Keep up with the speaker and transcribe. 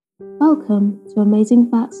Welcome to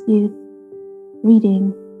Amazing Facts Youth,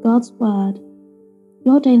 reading God's Word,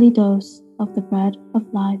 your daily dose of the bread of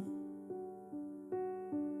life.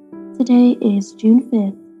 Today is June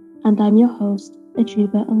 5th, and I'm your host,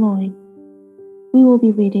 Ajuba Aloy. We will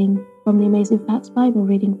be reading from the Amazing Facts Bible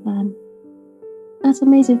Reading Plan. At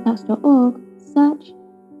amazingfacts.org, search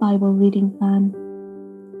Bible Reading Plan.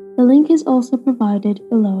 The link is also provided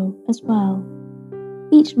below as well.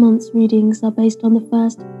 Each month's readings are based on the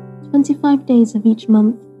first 25 days of each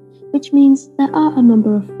month, which means there are a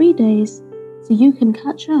number of free days so you can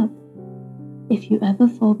catch up if you ever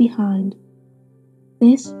fall behind.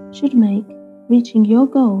 This should make reaching your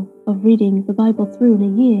goal of reading the Bible through in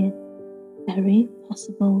a year very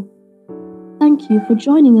possible. Thank you for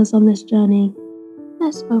joining us on this journey.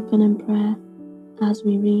 Let's open in prayer as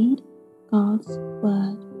we read God's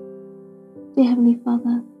Word. Dear Heavenly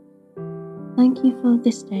Father, thank you for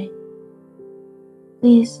this day.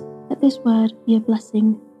 Please let this word be a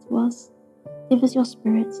blessing to us. Give us your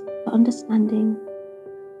spirit for understanding.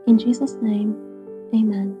 In Jesus' name,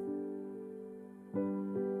 amen.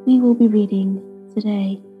 We will be reading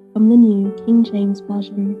today from the New King James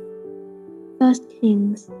Version, 1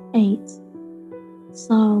 Kings 8,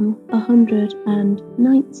 Psalm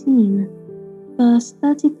 119, verse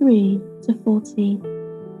 33 to 40,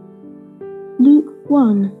 Luke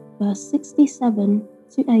 1, verse 67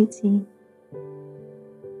 to 80,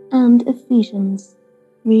 and Ephesians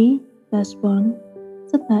 3, verse 1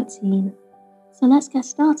 to 13. So let's get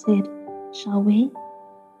started, shall we?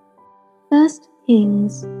 1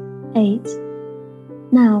 Kings 8.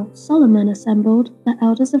 Now Solomon assembled the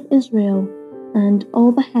elders of Israel and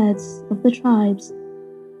all the heads of the tribes,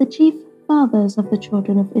 the chief fathers of the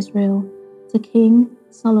children of Israel, to King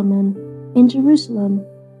Solomon in Jerusalem,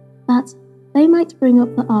 that they might bring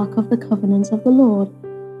up the ark of the covenant of the Lord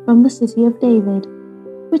from the city of David,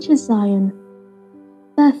 which is Zion.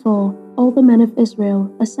 Therefore all the men of Israel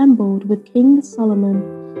assembled with King Solomon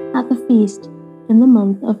at the feast in the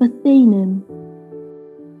month of Ethanim,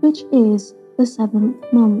 which is the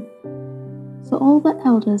 7th month. So all the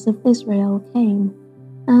elders of Israel came,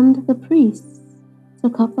 and the priests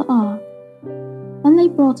took up the ark. And they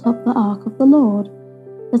brought up the ark of the Lord,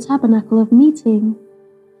 the tabernacle of meeting,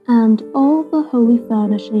 and all the holy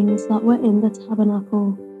furnishings that were in the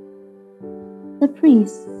tabernacle. The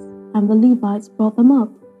priests and the Levites brought them up.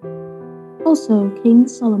 Also King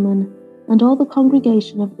Solomon and all the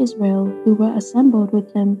congregation of Israel who were assembled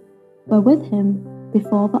with him were with him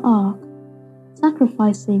before the ark,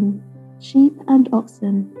 sacrificing sheep and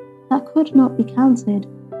oxen that could not be counted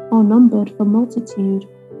or numbered for multitude.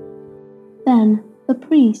 Then the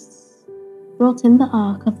priests brought in the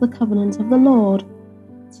ark of the covenant of the Lord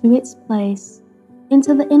to its place,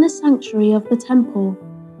 into the inner sanctuary of the temple,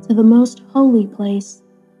 to the most holy place,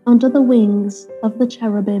 under the wings of the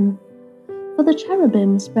cherubim. For the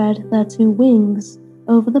cherubim spread their 2 wings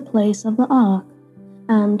over the place of the ark,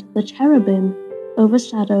 and the cherubim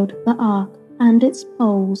overshadowed the ark and its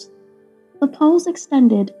poles. The poles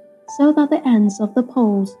extended so that the ends of the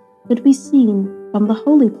poles could be seen from the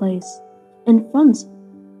holy place in front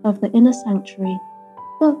of the inner sanctuary,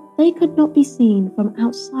 but they could not be seen from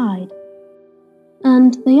outside.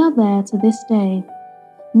 And they are there to this day.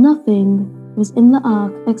 Nothing was in the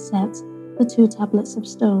ark except the 2 tablets of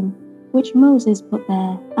stone, which Moses put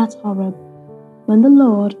there at Horeb, when the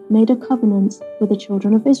Lord made a covenant with the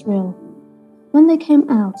children of Israel, when they came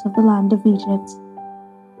out of the land of Egypt.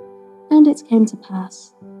 And it came to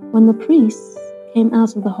pass, when the priests came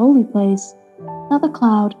out of the holy place, that the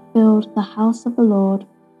cloud filled the house of the Lord,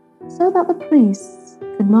 so that the priests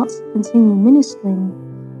could not continue ministering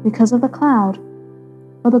because of the cloud,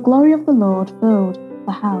 for the glory of the Lord filled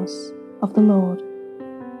the house of the Lord.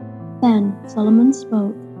 Then Solomon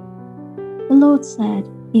spoke. The Lord said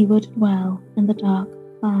he would dwell in the dark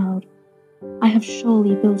cloud. I have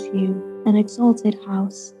surely built you an exalted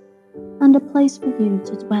house, and a place for you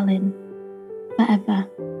to dwell in forever.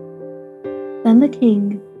 Then the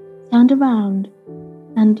king turned around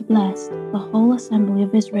and blessed the whole assembly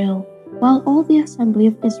of Israel, while all the assembly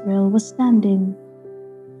of Israel was standing.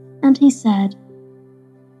 And he said,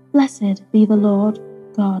 Blessed be the Lord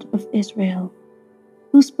God of Israel,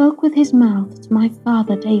 who spoke with his mouth to my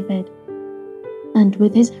father David, and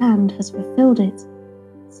with his hand has fulfilled it,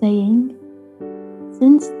 saying,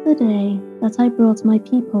 Since the day that I brought my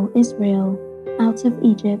people Israel out of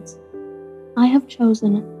Egypt, I have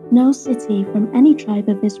chosen no city from any tribe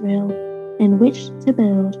of Israel in which to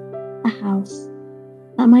build a house,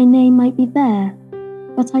 that my name might be there,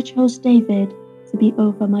 but I chose David to be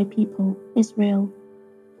over my people Israel.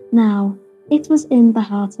 Now it was in the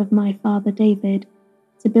heart of my father David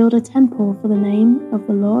to build a temple for the name of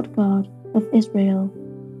the Lord God of Israel.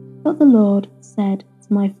 But the Lord said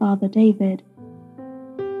to my father David,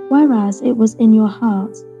 whereas it was in your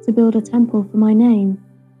heart to build a temple for my name,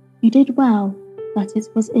 you did well that it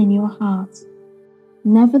was in your heart.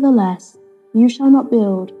 Nevertheless, you shall not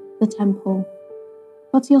build the temple,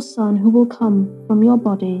 but your son who will come from your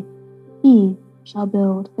body, he shall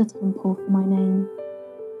build the temple for my name.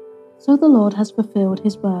 So the Lord has fulfilled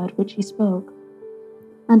his word which he spoke,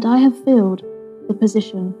 and I have filled the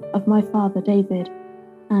position of my father David,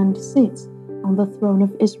 and sit on the throne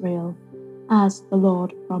of Israel, as the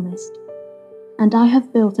Lord promised. And I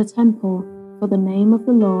have built a temple for the name of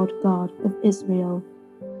the Lord God of Israel,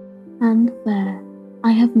 and there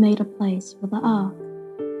I have made a place for the ark,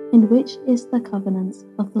 in which is the covenant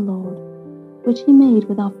of the Lord, which he made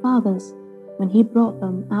with our fathers when he brought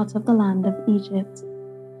them out of the land of Egypt.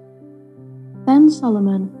 Then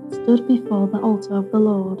Solomon stood before the altar of the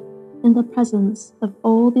Lord in the presence of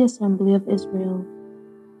all the assembly of Israel,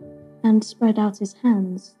 and spread out his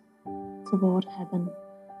hands toward heaven.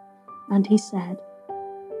 And he said,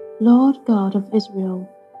 Lord God of Israel,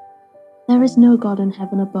 there is no God in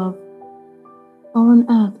heaven above, or on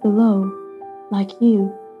earth below, like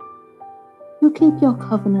you, who keep your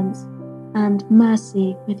covenant and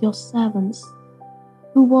mercy with your servants,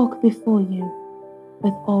 who walk before you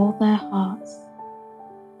with all their hearts.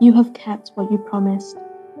 You have kept what you promised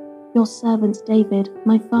your servant David,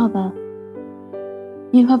 my father.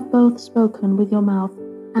 You have both spoken with your mouth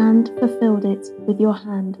and fulfilled it with your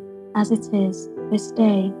hand, as it is this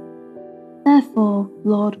day. Therefore,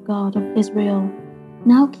 Lord God of Israel,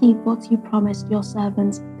 now keep what you promised your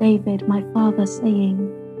servant David, my father,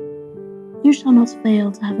 saying, you shall not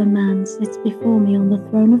fail to have a man sit before me on the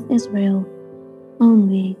throne of Israel,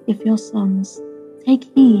 only if your sons take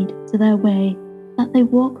heed to their way, that they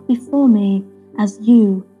walk before me as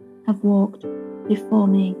you have walked before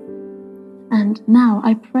me. And now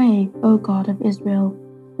I pray, O God of Israel,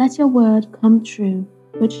 let your word come true,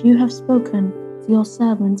 which you have spoken to your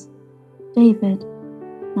servant David,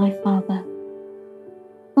 my father.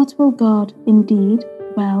 But will God indeed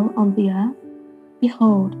dwell on the earth?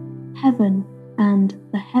 Behold, heaven and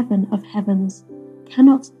the heaven of heavens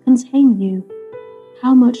cannot contain you,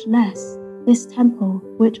 how much less this temple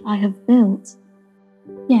which I have built?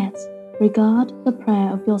 Yet regard the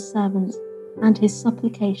prayer of your servant and his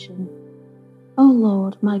supplication, O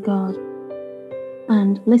Lord my God,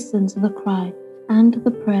 and listen to the cry and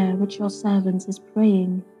the prayer which your servant is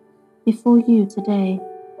praying before you today,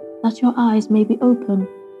 that your eyes may be open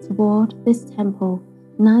toward this temple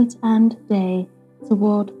night and day,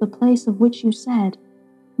 toward the place of which you said,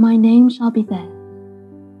 my name shall be there,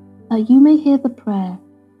 that you may hear the prayer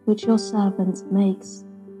which your servant makes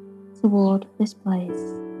toward this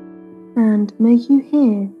place. And may you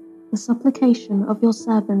hear the supplication of your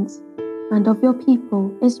servants and of your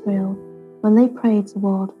people Israel when they pray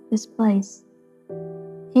toward this place,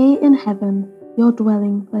 here in heaven, your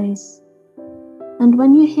dwelling place. And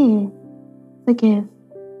when you hear, forgive.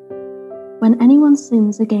 When anyone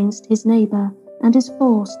sins against his neighbor and is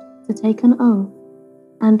forced to take an oath,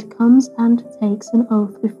 and comes and takes an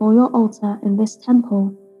oath before your altar in this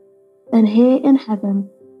temple, then hear in heaven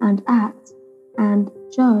and act and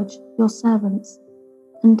judge your servants,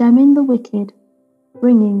 condemning the wicked,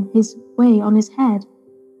 bringing his way on his head,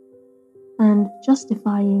 and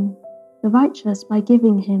justifying the righteous by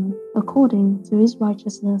giving him according to his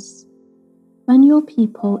righteousness. When your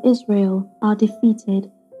people Israel are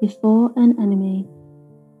defeated before an enemy,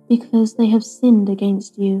 because they have sinned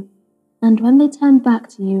against you, and when they turn back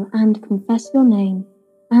to you and confess your name,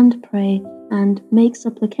 and pray and make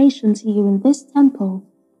supplication to you in this temple,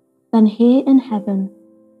 then hear in heaven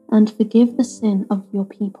and forgive the sin of your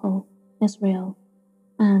people Israel,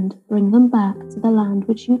 and bring them back to the land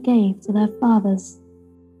which you gave to their fathers.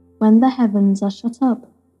 When the heavens are shut up,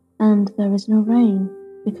 and there is no rain,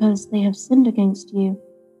 because they have sinned against you,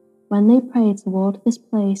 when they pray toward this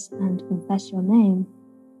place and confess your name,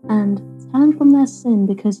 and turn from their sin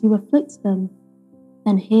because you afflict them,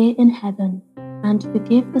 then hear in heaven and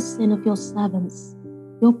forgive the sin of your servants,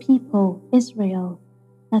 your people Israel,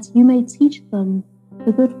 that you may teach them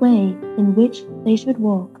the good way in which they should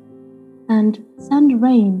walk, and send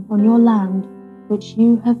rain on your land which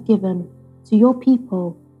you have given to your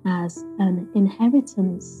people as an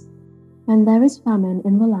inheritance. When there is famine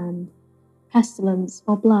in the land, pestilence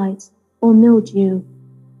or blight or mildew,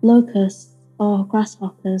 locusts or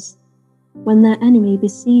grasshoppers, when their enemy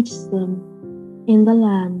besieges them in the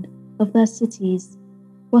land of their cities,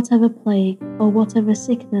 whatever plague or whatever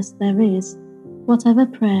sickness there is, whatever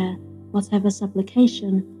prayer, whatever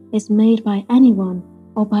supplication is made by anyone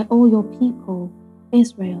or by all your people,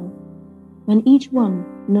 Israel, when each one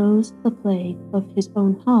knows the plague of his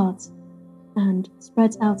own heart and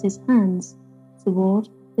spreads out his hands toward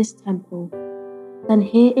this temple, then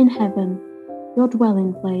hear in heaven, your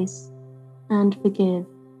dwelling place, and forgive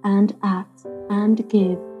and act and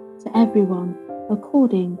give to everyone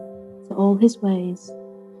according to all his ways,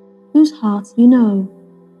 whose hearts you know,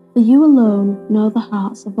 for you alone know the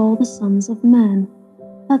hearts of all the sons of men,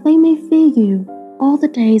 that they may fear you all the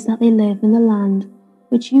days that they live in the land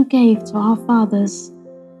which you gave to our fathers.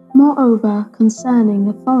 Moreover, concerning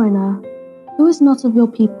a foreigner, who is not of your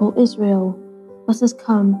people Israel, but has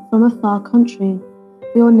come from a far country,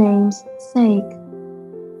 for your name's sake,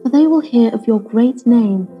 for they will hear of your great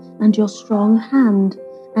name, and your strong hand,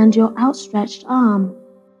 and your outstretched arm.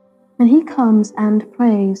 When he comes and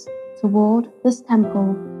prays toward this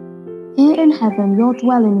temple, hear in heaven your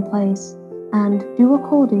dwelling place, and do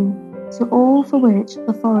according to all for which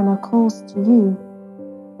the foreigner calls to you,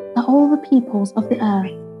 that all the peoples of the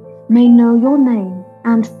earth may know your name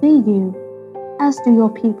and fear you, as do your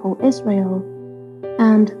people Israel,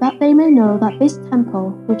 and that they may know that this temple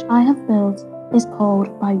which I have built is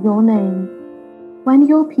called by your name. When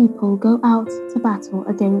your people go out to battle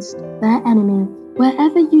against their enemy,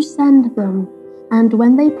 wherever you send them, and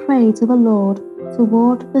when they pray to the Lord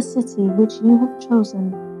toward the city which you have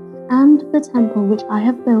chosen, and the temple which I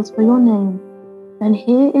have built for your name, then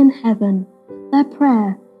hear in heaven their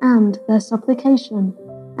prayer and their supplication,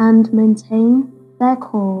 and maintain their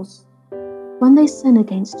cause. When they sin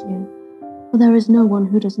against you, for there is no one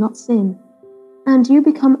who does not sin, and you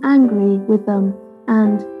become angry with them,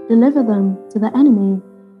 and deliver them to the enemy,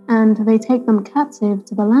 and they take them captive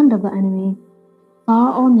to the land of the enemy,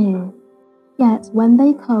 far or near. Yet when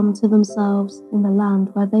they come to themselves in the land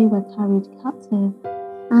where they were carried captive,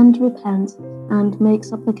 and repent, and make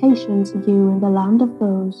supplication to you in the land of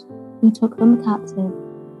those who took them captive,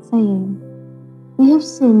 saying, We have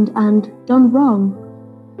sinned and done wrong,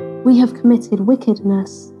 we have committed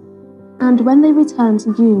wickedness. And when they return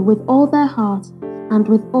to you with all their heart and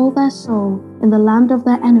with all their soul in the land of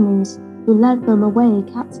their enemies who led them away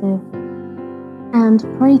captive, and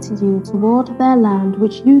pray to you toward their land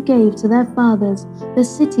which you gave to their fathers, the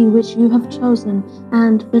city which you have chosen,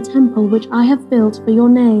 and the temple which I have built for your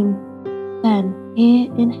name, then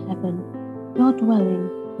hear in heaven your dwelling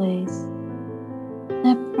place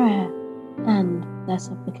their prayer and their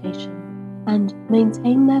supplication, and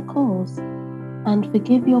maintain their cause, and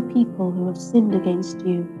forgive your people who have sinned against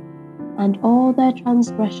you, and all their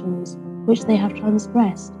transgressions which they have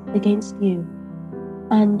transgressed against you,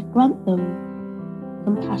 and grant them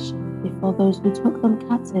compassion before those who took them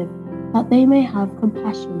captive, that they may have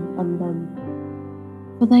compassion on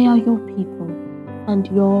them. For they are your people, and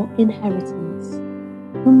your inheritance,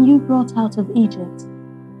 whom you brought out of Egypt,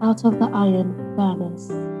 out of the iron furnace,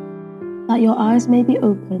 that your eyes may be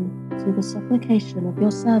open to the supplication of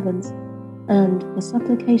your servants, and the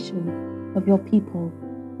supplication of your people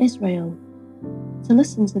Israel, to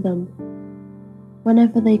listen to them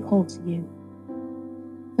whenever they call to you.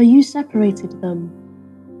 For you separated them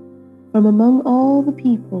from among all the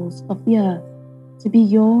peoples of the earth to be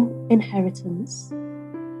your inheritance,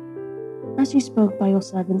 as you spoke by your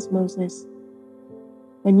servant Moses,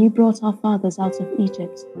 when you brought our fathers out of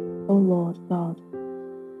Egypt, O Lord God.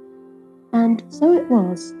 And so it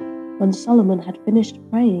was, when Solomon had finished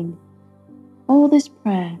praying all this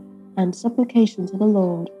prayer and supplication to the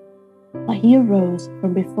Lord, that he arose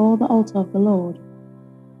from before the altar of the Lord,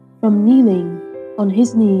 from kneeling on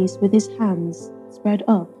his knees with his hands spread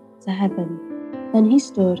up to heaven. Then he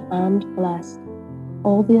stood and blessed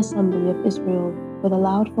all the assembly of Israel with a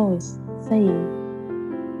loud voice,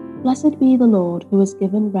 saying, Blessed be the Lord who has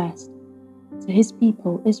given rest to his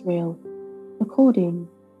people Israel, according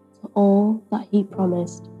to all that he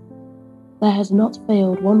promised. There has not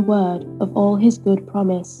failed one word of all his good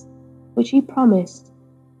promise, which he promised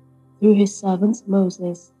through his servant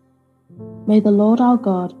Moses. May the Lord our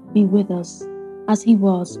God be with us, as he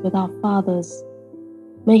was with our fathers.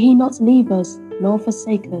 May he not leave us nor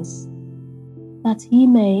forsake us, that he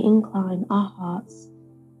may incline our hearts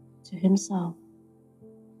to himself,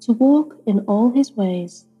 to walk in all his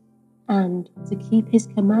ways, and to keep his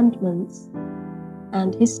commandments,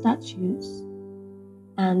 and his statutes,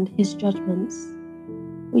 and his judgments,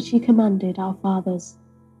 which he commanded our fathers.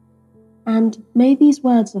 And may these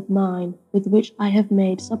words of mine, with which I have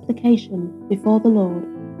made supplication before the Lord,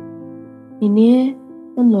 be near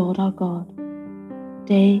the Lord our God,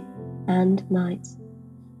 day and night,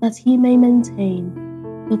 that he may maintain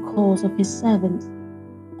the cause of his servant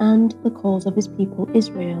and the cause of his people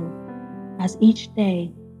Israel, as each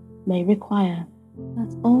day may require.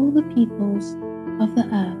 that all the peoples of the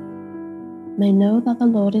earth may know that the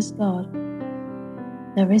Lord is God.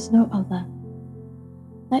 There is no other.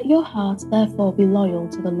 Let your heart therefore be loyal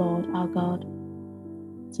to the Lord our God,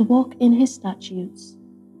 to walk in his statutes,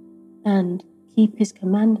 and keep his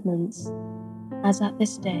commandments, as at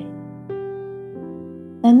this day.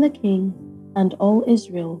 Then the king and all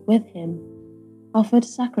Israel with him offered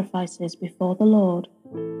sacrifices before the Lord,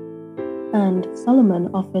 and Solomon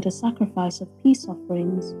offered a sacrifice of peace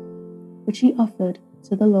offerings, which he offered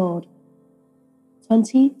to the Lord,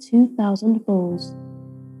 22,000 bulls,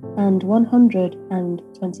 and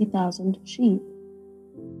 120,000 sheep.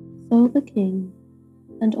 So the king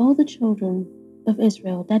and all the children of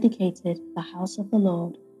Israel dedicated the house of the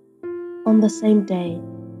Lord. On the same day,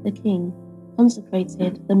 the king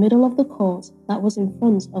consecrated the middle of the court that was in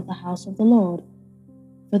front of the house of the Lord,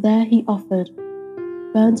 for there he offered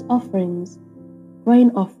burnt offerings,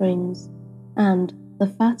 grain offerings, and the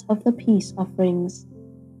fat of the peace offerings,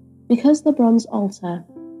 because the bronze altar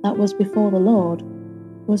that was before the Lord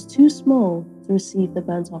was too small to receive the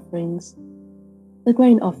burnt offerings, the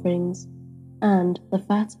grain offerings, and the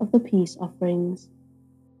fat of the peace offerings.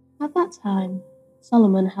 At that time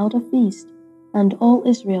Solomon held a feast, and all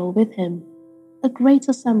Israel with him, a great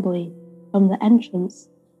assembly, from the entrance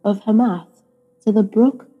of Hamath to the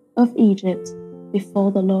brook of Egypt,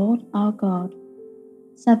 before the Lord our God.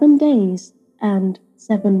 7 days, and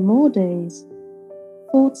 7 more days,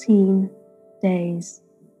 14 days.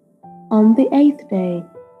 On the 8th day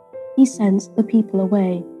he sent the people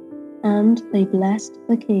away, and they blessed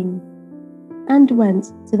the king, and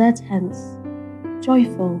went to their tents,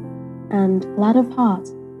 joyful and glad of heart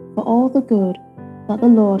for all the good that the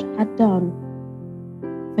Lord had done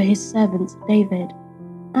for his servant David,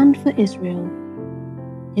 and for Israel,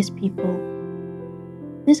 his people.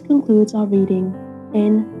 This concludes our reading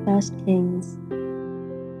in 1 Kings.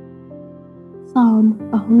 Psalm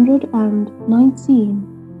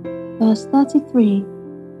 119, verse 33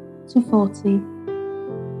 to 40.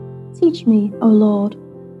 Teach me, O Lord,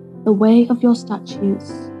 the way of your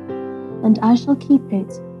statutes, and I shall keep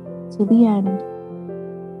it to the end.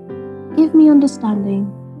 Give me understanding,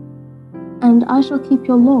 and I shall keep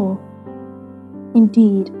your law.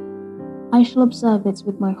 Indeed, I shall observe it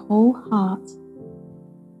with my whole heart.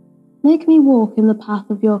 Make me walk in the path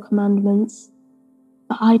of your commandments,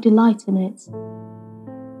 for I delight in it.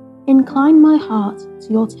 Incline my heart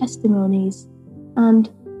to your testimonies, and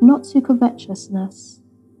not to covetousness.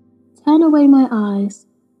 Turn away my eyes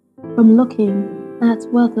from looking at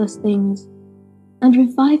worthless things, and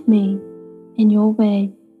revive me in your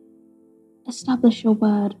way. Establish your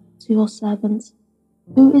word to your servant,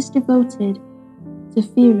 who is devoted to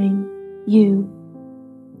fearing you.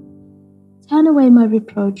 Turn away my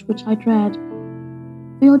reproach which I dread,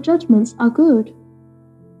 for your judgments are good.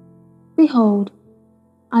 Behold,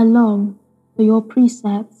 I long for your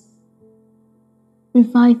precepts.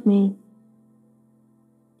 Revive me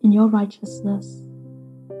in your righteousness.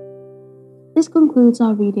 This concludes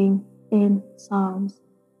our reading in Psalms.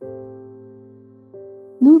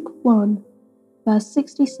 Luke 1, verse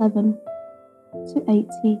 67 to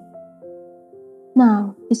 80.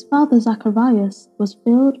 Now his father Zacharias was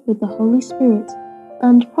filled with the Holy Spirit,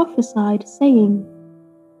 and prophesied, saying,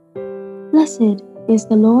 Blessed is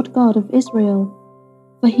the Lord God of Israel,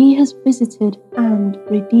 for he has visited and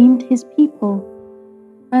redeemed his people,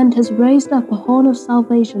 and has raised up a horn of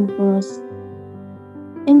salvation for us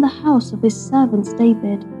in the house of his servant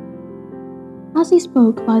David, as he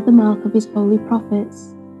spoke by the mouth of his holy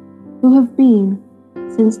prophets, who have been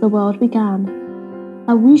since the world began,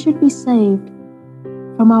 that we should be saved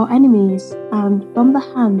from our enemies and from the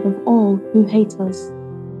hand of all who hate us,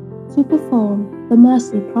 to perform the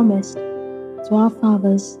mercy promised to our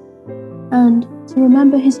fathers, and to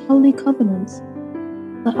remember his holy covenant,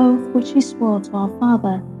 the oath which he swore to our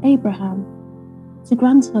father Abraham, to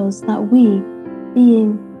grant us that we,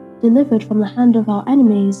 being delivered from the hand of our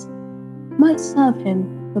enemies, might serve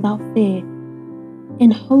him without fear,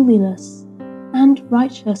 in holiness and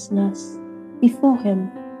righteousness before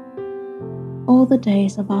him all the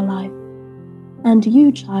days of our life. And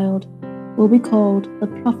you, child, will be called the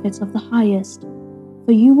prophet of the highest,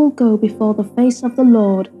 for you will go before the face of the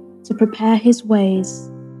Lord to prepare his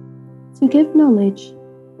ways, to give knowledge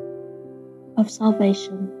of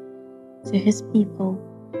salvation to his people,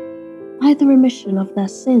 by the remission of their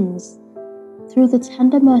sins, through the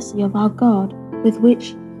tender mercy of our God, with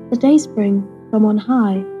which the dayspring from on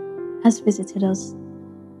high has visited us,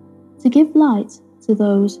 to give light to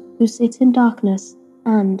those who sit in darkness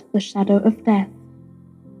and the shadow of death,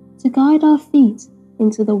 to guide our feet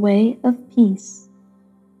into the way of peace.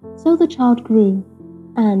 So the child grew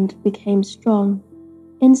and became strong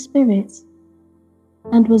in spirit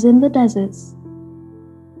and was in the deserts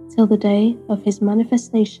till the day of his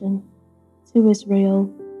manifestation to Israel.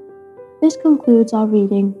 This concludes our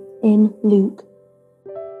reading in Luke.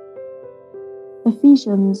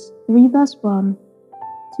 Ephesians 3 verse 1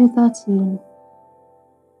 to 13.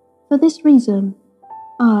 For this reason,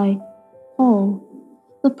 I, Paul,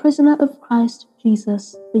 the prisoner of Christ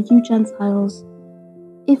Jesus for you Gentiles,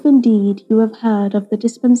 if indeed you have heard of the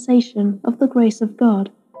dispensation of the grace of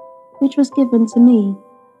God, which was given to me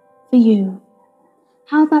for you,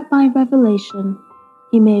 how that by revelation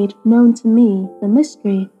he made known to me the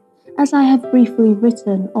mystery, as I have briefly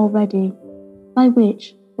written already, by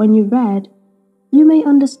which, when you read, you may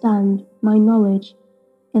understand my knowledge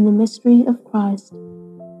in the mystery of Christ,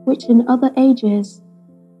 which in other ages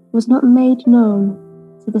was not made known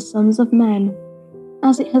to the sons of men,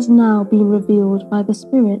 as it has now been revealed by the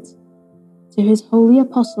Spirit to his holy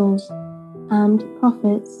apostles and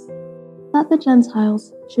prophets, that the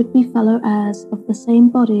Gentiles should be fellow heirs of the same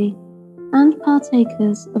body and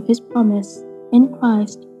partakers of his promise in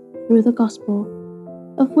Christ through the gospel,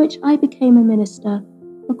 of which I became a minister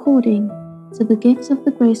according to the gifts of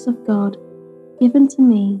the grace of God given to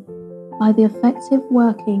me by the effective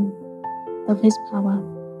working of his power.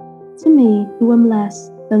 To me, who am less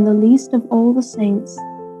than the least of all the saints,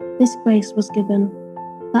 this grace was given,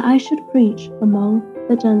 that I should preach among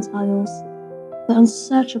the Gentiles the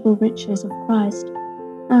unsearchable riches of Christ,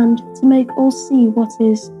 and to make all see what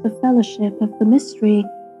is the fellowship of the mystery,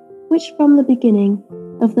 which from the beginning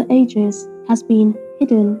of the ages has been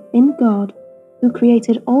hidden in God, who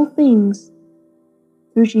created all things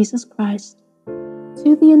through Jesus Christ,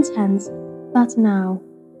 to the intent that now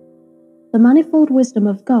the manifold wisdom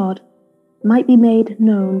of God might be made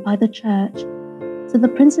known by the Church to the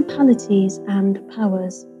principalities and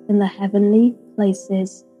powers in the heavenly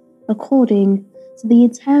places, according to the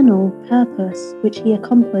eternal purpose which he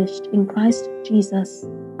accomplished in Christ Jesus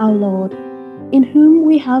our Lord, in whom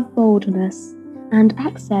we have boldness and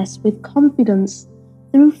access with confidence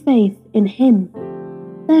through faith in him.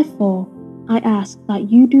 Therefore, I ask that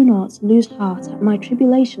you do not lose heart at my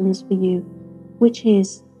tribulations for you, which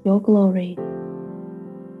is your glory.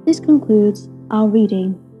 This concludes our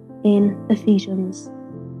reading in Ephesians.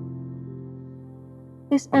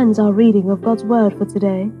 This ends our reading of God's Word for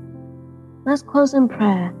today. Let's close in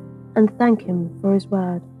prayer and thank Him for His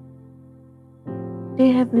Word.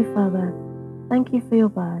 Dear Heavenly Father, thank you for your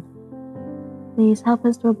Word. Please help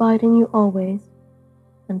us to abide in you always,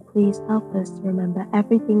 and please help us to remember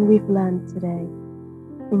everything we've learned today.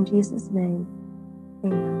 In Jesus' name,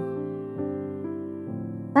 amen.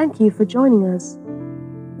 Thank you for joining us.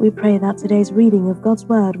 We pray that today's reading of God's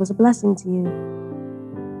Word was a blessing to you.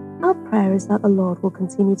 Our prayer is that the Lord will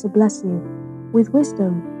continue to bless you with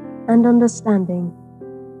wisdom and understanding,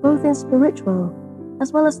 both in spiritual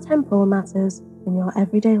as well as temporal matters in your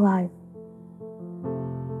everyday life.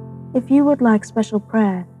 If you would like special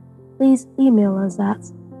prayer, please email us at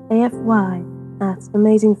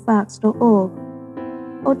afy@amazingfacts.org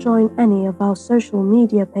or join any of our social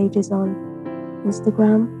media pages on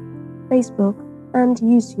Instagram, Facebook, and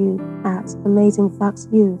YouTube at Amazing Facts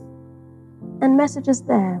Youth, and message us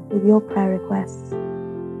there with your prayer requests.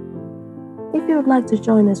 If you would like to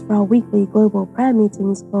join us for our weekly global prayer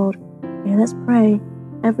meetings called Here Let's Pray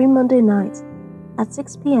every Monday night at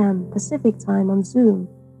 6 p.m. Pacific Time on Zoom,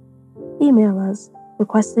 email us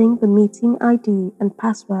requesting the meeting ID and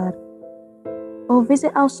password, or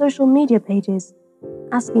visit our social media pages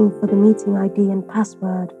asking for the meeting ID and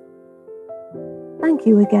password. Thank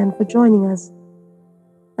you again for joining us.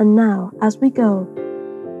 And now, as we go,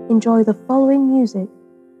 enjoy the following music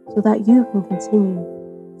so that you can continue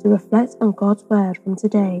to reflect on God's Word from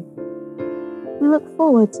today. We look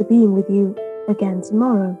forward to being with you again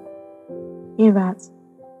tomorrow, here at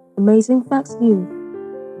Amazing Facts Youth,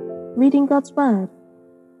 reading God's Word,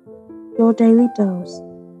 your daily dose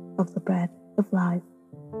of the bread of life.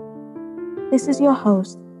 This is your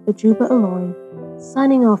host, Ajuba Aloy,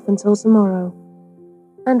 signing off until tomorrow.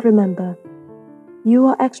 And remember, you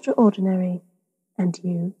are extraordinary, and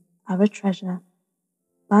you are a treasure.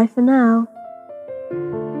 Bye for now.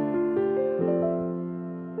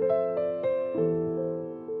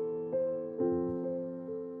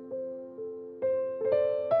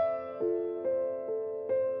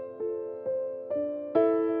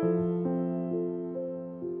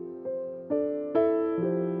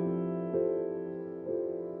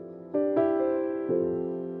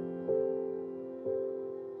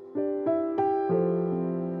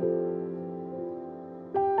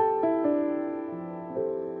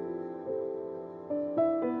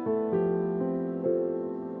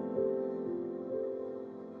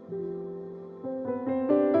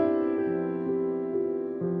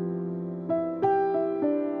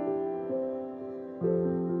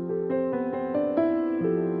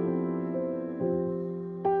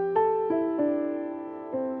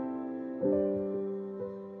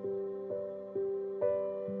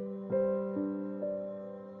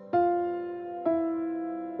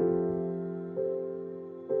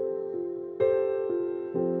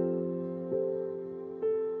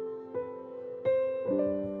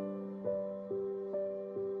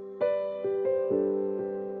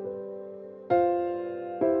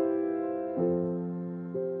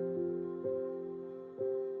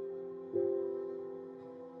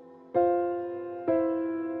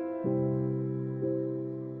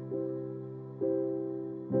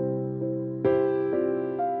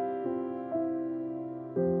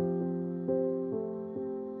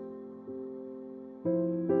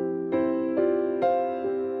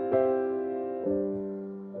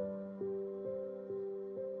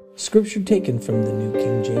 Scripture taken from the New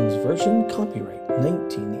King James Version, copyright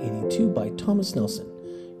 1982 by Thomas Nelson,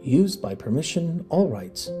 used by permission, all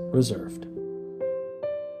rights reserved.